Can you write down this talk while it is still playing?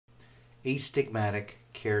Astigmatic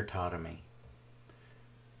keratotomy.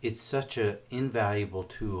 It's such an invaluable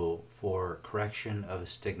tool for correction of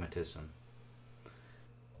astigmatism.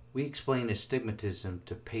 We explain astigmatism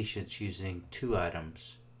to patients using two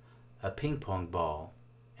items, a ping pong ball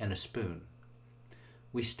and a spoon.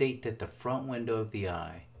 We state that the front window of the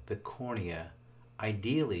eye, the cornea,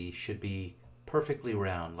 ideally should be perfectly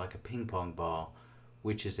round like a ping pong ball,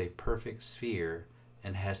 which is a perfect sphere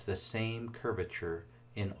and has the same curvature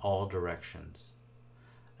in all directions.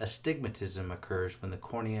 Astigmatism occurs when the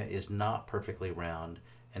cornea is not perfectly round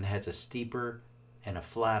and has a steeper and a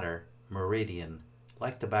flatter meridian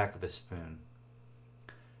like the back of a spoon.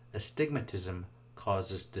 Astigmatism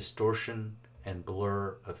causes distortion and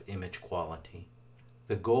blur of image quality.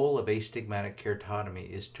 The goal of astigmatic keratotomy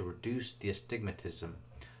is to reduce the astigmatism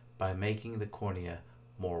by making the cornea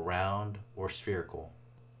more round or spherical,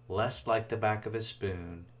 less like the back of a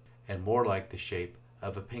spoon and more like the shape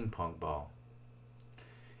of a ping pong ball.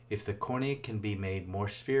 If the cornea can be made more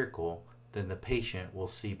spherical, then the patient will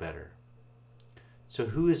see better. So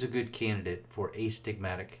who is a good candidate for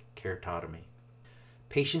astigmatic keratotomy?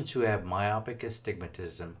 Patients who have myopic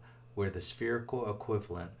astigmatism where the spherical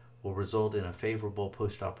equivalent will result in a favorable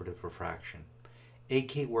postoperative refraction.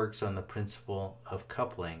 AK works on the principle of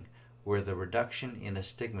coupling where the reduction in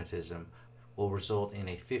astigmatism will result in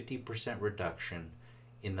a 50% reduction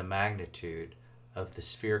in the magnitude of the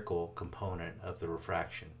spherical component of the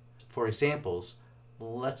refraction. For examples,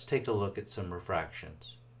 let's take a look at some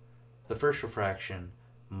refractions. The first refraction,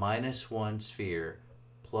 -1 sphere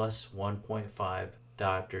plus 1.5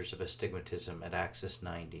 diopters of astigmatism at axis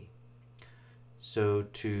 90. So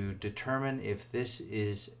to determine if this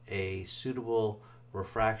is a suitable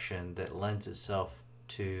refraction that lends itself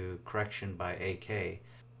to correction by AK,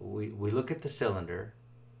 we look at the cylinder,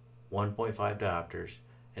 1.5 diopters,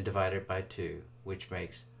 and divide it by 2, which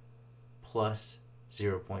makes plus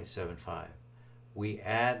 0.75. We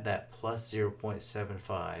add that plus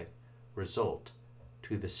 0.75 result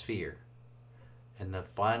to the sphere. And the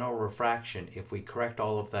final refraction, if we correct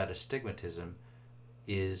all of that astigmatism,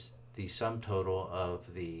 is the sum total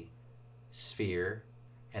of the sphere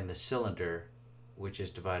and the cylinder, which is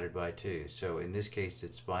divided by 2. So in this case,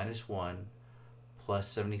 it's -1 plus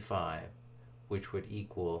 75, which would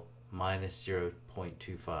equal minus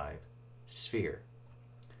 0.25 sphere.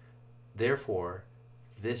 Therefore,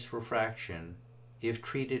 this refraction, if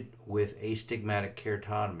treated with astigmatic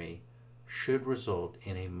keratotomy, should result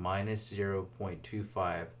in a minus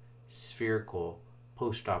 0.25 spherical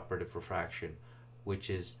postoperative refraction, which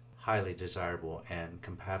is highly desirable and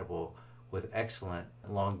compatible with excellent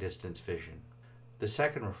long-distance vision. The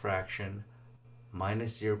second refraction,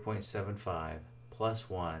 minus 0.75 plus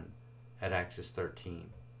 1 at axis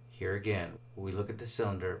 13. Here again, we look at the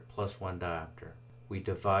cylinder plus 1 diopter. We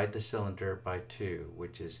divide the cylinder by 2,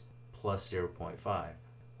 which is plus 0.5.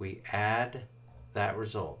 We add that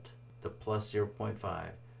result, the plus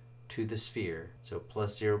 0.5, to the sphere. So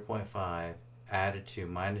plus 0.5 added to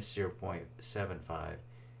minus 0.75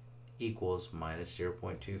 equals minus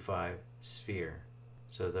 0.25 sphere.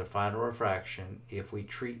 So the final refraction, if we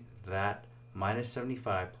treat that minus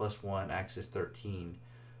 75 plus 1 axis 13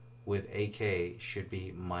 with AK, should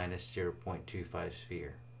be minus 0.25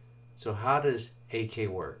 sphere. So how does AK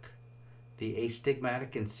work? The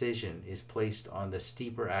astigmatic incision is placed on the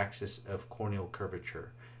steeper axis of corneal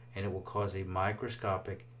curvature, and it will cause a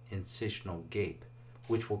microscopic incisional gape,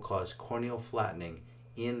 which will cause corneal flattening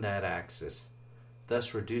in that axis,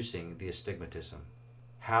 thus reducing the astigmatism.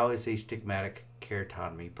 How is astigmatic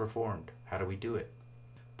keratotomy performed? How do we do it?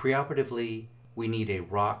 Preoperatively, we need a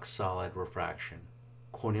rock-solid refraction.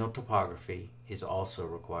 Corneal topography is also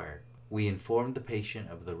required. We inform the patient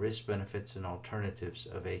of the risks, benefits, and alternatives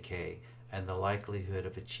of AK and the likelihood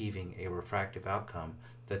of achieving a refractive outcome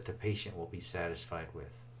that the patient will be satisfied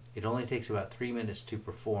with. It only takes about 3 minutes to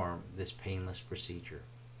perform this painless procedure.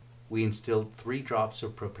 We instill 3 drops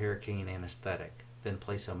of proparacaine anesthetic, then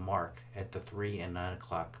place a mark at the 3 and 9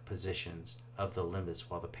 o'clock positions of the limbus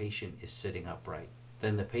while the patient is sitting upright.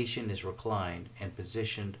 Then the patient is reclined and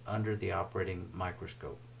positioned under the operating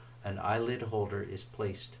microscope. An eyelid holder is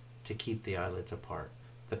placed to keep the eyelids apart.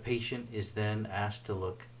 The patient is then asked to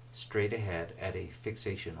look straight ahead at a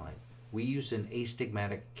fixation light. We use an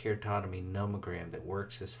astigmatic keratotomy nomogram that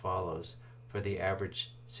works as follows for the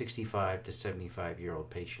average 65 to 75-year-old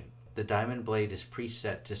patient. The diamond blade is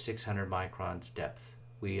preset to 600 microns depth.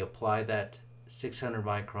 We apply that 600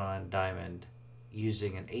 micron diamond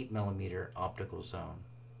using an 8 millimeter optical zone.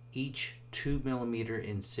 Each 2 millimeter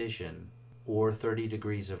incision, or 30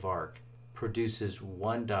 degrees of arc, produces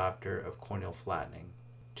 1 diopter of corneal flattening.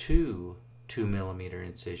 2 2 millimeter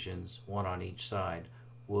incisions, one on each side,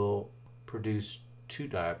 will produce 2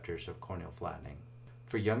 diopters of corneal flattening.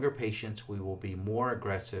 For younger patients, we will be more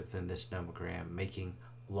aggressive than this nomogram, making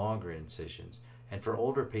longer incisions. And for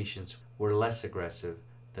older patients, we're less aggressive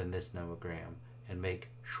than this nomogram and make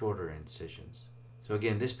shorter incisions. So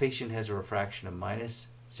again, this patient has a refraction of minus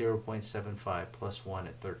 0.75 plus 1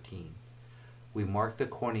 at 13. We mark the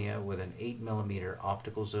cornea with an 8 millimeter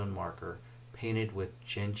optical zone marker painted with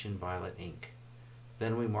gentian violet ink.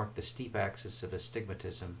 Then we mark the steep axis of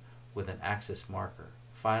astigmatism with an axis marker.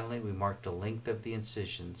 Finally, we mark the length of the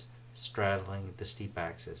incisions straddling the steep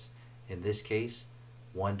axis. In this case,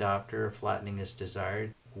 1 diopter of flattening is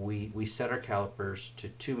desired. We set our calipers to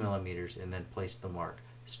 2 millimeters and then place the mark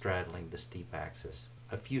straddling the steep axis.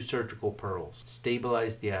 A few surgical pearls.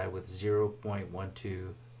 Stabilize the eye with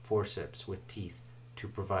 0.12 forceps with teeth to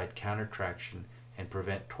provide countertraction and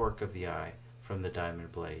prevent torque of the eye from the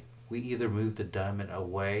diamond blade. We either move the diamond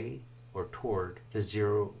away or toward the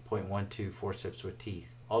 0.12 forceps with teeth.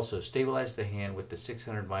 Also, stabilize the hand with the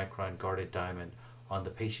 600 micron guarded diamond on the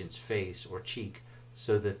patient's face or cheek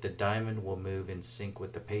so that the diamond will move in sync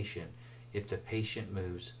with the patient if the patient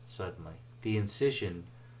moves suddenly. The incision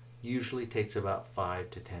usually takes about 5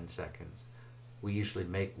 to 10 seconds. We usually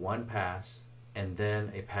make one pass and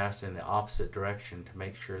then a pass in the opposite direction to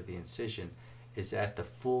make sure the incision is at the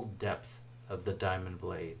full depth of the diamond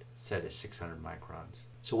blade, set at 600 microns.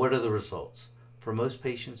 So what are the results? For most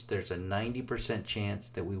patients, there's a 90% chance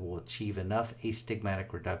that we will achieve enough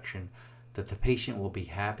astigmatic reduction that the patient will be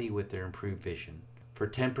happy with their improved vision. For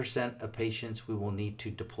 10% of patients, we will need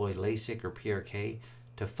to deploy LASIK or PRK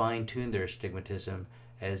to fine-tune their astigmatism,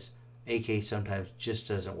 as AK sometimes just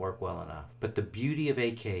doesn't work well enough. But the beauty of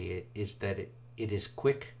AK is that it is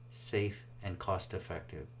quick, safe, and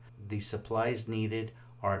cost-effective. The supplies needed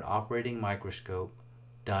are an operating microscope,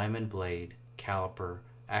 diamond blade, caliper,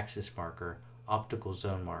 axis marker, optical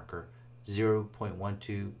zone marker,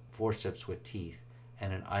 0.12 forceps with teeth,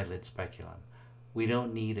 and an eyelid speculum. We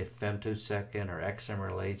don't need a femtosecond or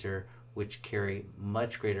excimer laser, which carry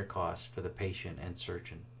much greater costs for the patient and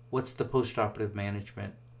surgeon. What's the postoperative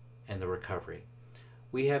management and the recovery?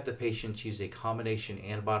 We have the patients use a combination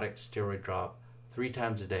antibiotic steroid drop 3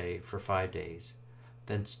 times a day for 5 days,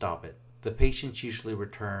 then stop it. The patients usually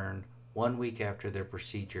return 1 week after their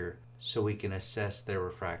procedure so we can assess their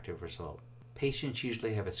refractive result. Patients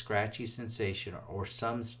usually have a scratchy sensation or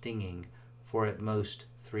some stinging for at most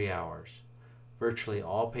 3 hours. Virtually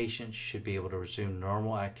all patients should be able to resume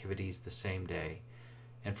normal activities the same day,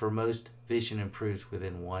 and for most, vision improves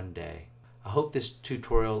within 1 day. I hope this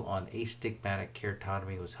tutorial on astigmatic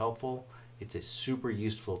keratotomy was helpful. It's a super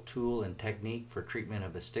useful tool and technique for treatment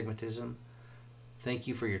of astigmatism. Thank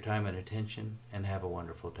you for your time and attention, and have a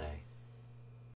wonderful day.